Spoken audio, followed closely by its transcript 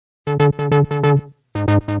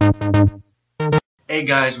Hey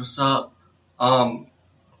guys, what's up?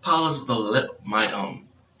 Apologies for my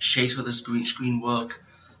shades for this green screen work.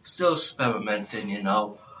 Still experimenting,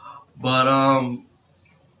 But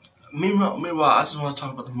meanwhile, I just want to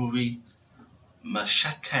talk about the movie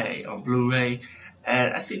Machete on Blu-ray,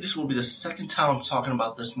 and I think this will be the second time I'm talking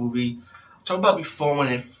about this movie. Talk about before when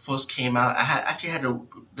it first came out. I had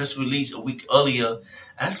this release a week earlier, and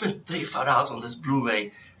I spent $35 on this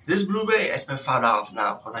Blu-ray. This Blu-ray, I spent $5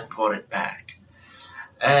 now because I brought it back.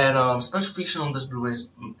 And special features on this Blu-ray is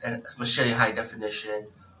Machete high definition,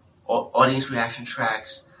 audience reaction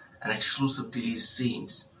tracks, and exclusive deleted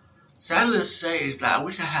scenes. Sadly to say is that I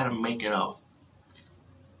wish I had a making of.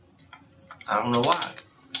 I don't know why.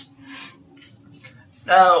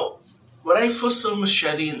 Now, when I first saw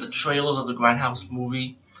Machete in the trailers of the Grindhouse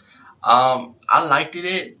movie, I liked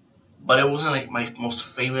it, but it wasn't like my most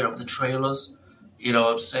favorite of the trailers. You know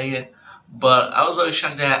what I'm saying? But I was very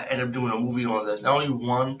shocked that I ended up doing a movie on this. Not only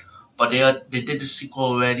one, but they did the sequel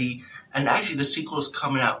already. And actually, the sequel is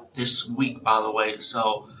coming out this week, by the way.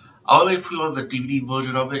 So I already pre-ordered the DVD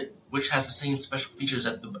version of it, which has the same special features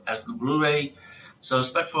as the Blu-ray. So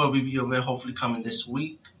expect for a review of it, hopefully coming this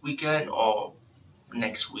weekend, or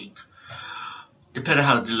next week, depending on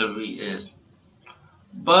how the delivery is.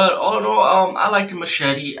 But all in all, I liked the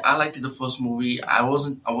Machete. I liked the first movie. I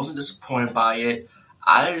wasn't disappointed by it.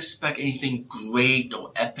 I didn't expect anything great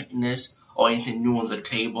or epicness or anything new on the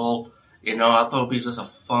table. I thought it'd be just a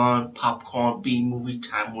fun popcorn B movie,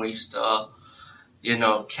 time waster,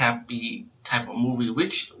 campy type of movie,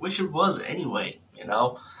 which it was anyway,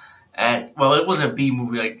 And well, it wasn't a B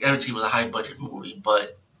movie. Like everything was a high budget movie,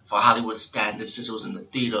 but for Hollywood standards, since it was in the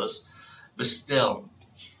theaters, but still,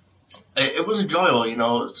 it was enjoyable.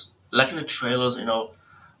 It's like in the trailers,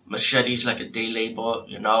 Machete's like a day labor,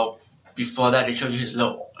 Before that, they showed you his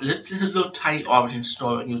little tiny origin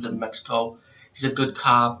story when he was in Mexico. He's a good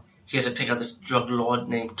cop. He has to take out this drug lord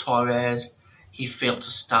named Torres. He failed to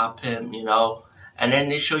stop him, And then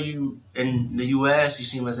they show you in the U.S., you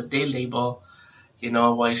see him as a day labor,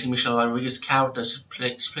 while you see Michelle Rodriguez's character. She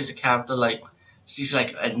plays a character like she's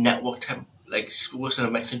like a network type, like she works in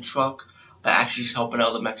a Mexican truck, but actually she's helping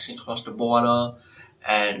out the Mexicans cross the border.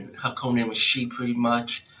 And her code name is She, pretty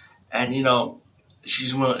much. And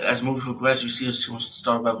she's as the movie progresses, you see her she wants to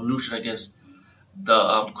start a revolution against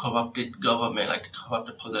the corrupted government, like the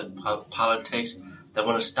corrupted politics that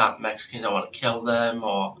want to stop Mexicans, that want to kill them,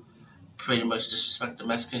 or pretty much disrespect the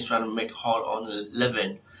Mexicans, trying to make hard on the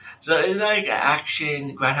living. So it's like an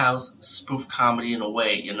action, Grindhouse spoof comedy in a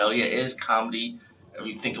way, Yeah, it is comedy if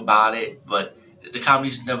you think about it, but the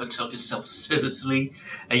comedy's never took itself seriously.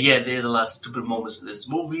 And yeah, there's a lot of stupid moments in this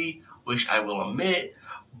movie, which I will admit,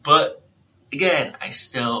 but again, I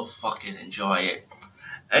still fucking enjoy it.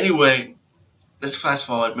 Anyway, let's fast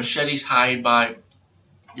forward. Machete's hired by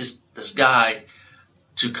this guy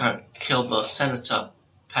to kind of kill the senator,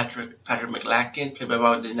 Patrick McLachlan, played by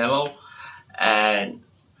Robert De Niro. And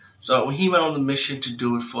so when he went on the mission to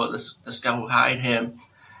do it for this guy who hired him,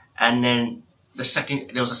 and then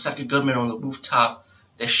there was a second gunman on the rooftop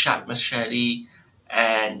that shot Machete,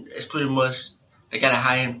 and it's pretty much they gotta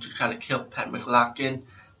hire him to try to kill Pat McLachlan,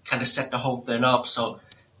 kind of set the whole thing up so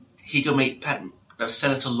he could make the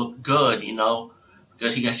senator look good,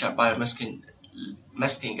 because he got shot by a Mexican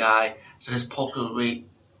guy, so his poll could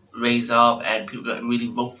raise up and people could really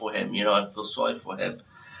vote for him, and feel sorry for him.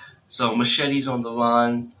 So Machete's on the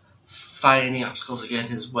run, fighting any obstacles to get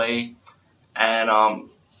his way, and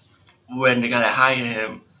when they gotta hire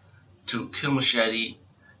him to kill Machete,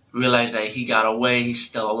 realize that he got away, he's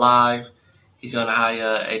still alive. He's gonna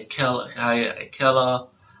hire a killer,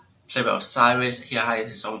 played by Osiris. He hired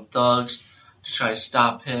his own thugs to try and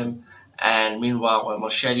stop him. And meanwhile, while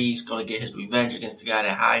Machete's gonna get his revenge against the guy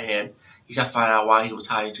that hired him, he's gonna find out why he was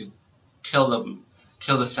hired to kill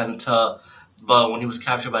the senator. But when he was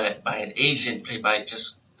captured by an agent played by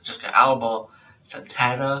Jessica Alba,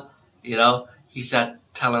 Santana, he's not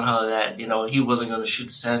telling her that, he wasn't going to shoot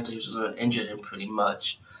the senator, he was going to injure him pretty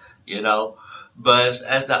much, But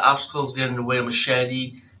as the obstacles get in the way of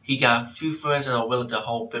Machete, he got a few friends that are willing to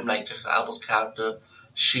help him, like Jessica Alba's character,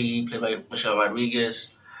 She, played by Michelle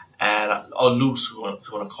Rodriguez, or Luz, if you want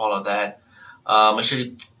to call her that.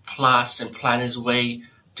 Machete plots and plans his way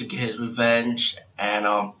to get his revenge,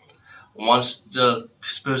 and once the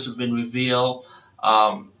conspiracy has been revealed,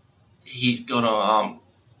 he's gonna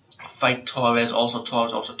fight Torres.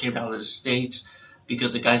 Torres also came down to the States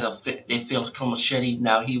because the guys they failed to kill Machete.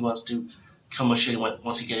 Now he wants to kill Machete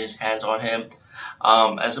once he gets his hands on him.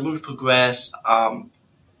 As the movie progresses,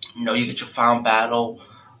 you get your final battle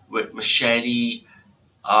with Machete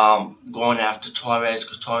going after Torres,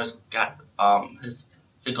 because Torres got his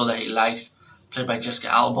the girl that he likes, played by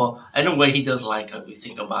Jessica Alba. And in a way, he does like her if you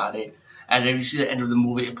think about it. And then you see the end of the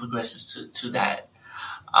movie, it progresses to that.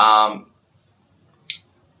 Um,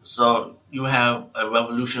 so you have a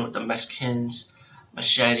revolution with the Mexicans,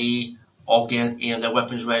 machete, all getting their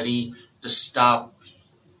weapons ready to stop,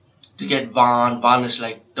 to get Vaughn. Vaughn is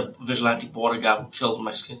like the vigilante border guy who kills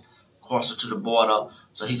Mexicans, crosses to the border.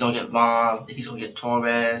 So he's gonna get Vaughn, he's gonna get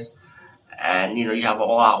Torres, and you have an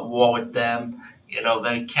all-out war with them.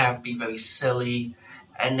 Very campy, very silly,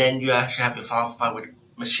 and then you actually have your final fight with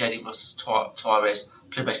Machete versus Torres,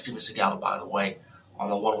 played by Steven Seagal, by the way, on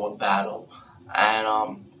the 1-on-1 battle. And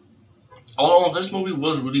all in all, this movie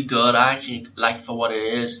was really good. I actually like it for what it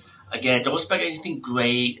is. Again, don't expect anything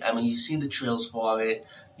great. I mean, you've seen the trailers for it.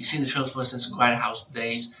 You've seen the trailers for it since the Grindhouse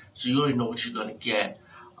days, so you already know what you're gonna get.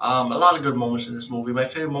 A lot of good moments in this movie. My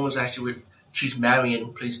favorite moment is actually with Cheech Marion,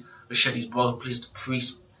 who plays Machete's brother, who plays the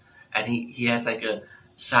priest, and he has like a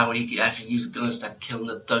side where he can actually use guns that kill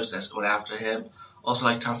the thugs that's going after him. Also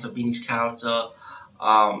like Tom Savini's character.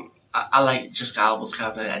 I like Jessica Alba's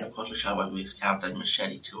character, and of course Michelle Rodriguez's character, and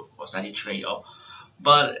Machete too, of course, Danny Trejo.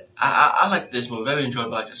 But I like this movie, very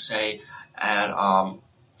enjoyable, like I say, and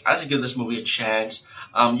I should give this movie a chance.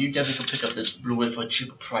 You definitely can pick up this Blu-ray for a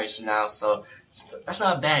cheaper price now, so that's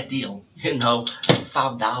not a bad deal,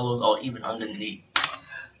 $5 or even underneath.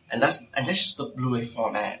 And that's just the Blu-ray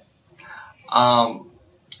format.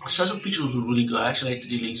 Special features was really good. I actually like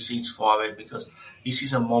the delete scenes for it because you see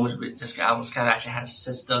some moments with Jessica Alba's character actually had a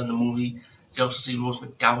sister in the movie. You also see Rose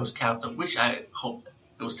McDowall's character, which I hope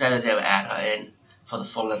it was sad that they would add her in for the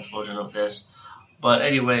full length version of this. But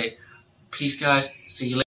anyway, peace guys. See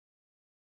you later.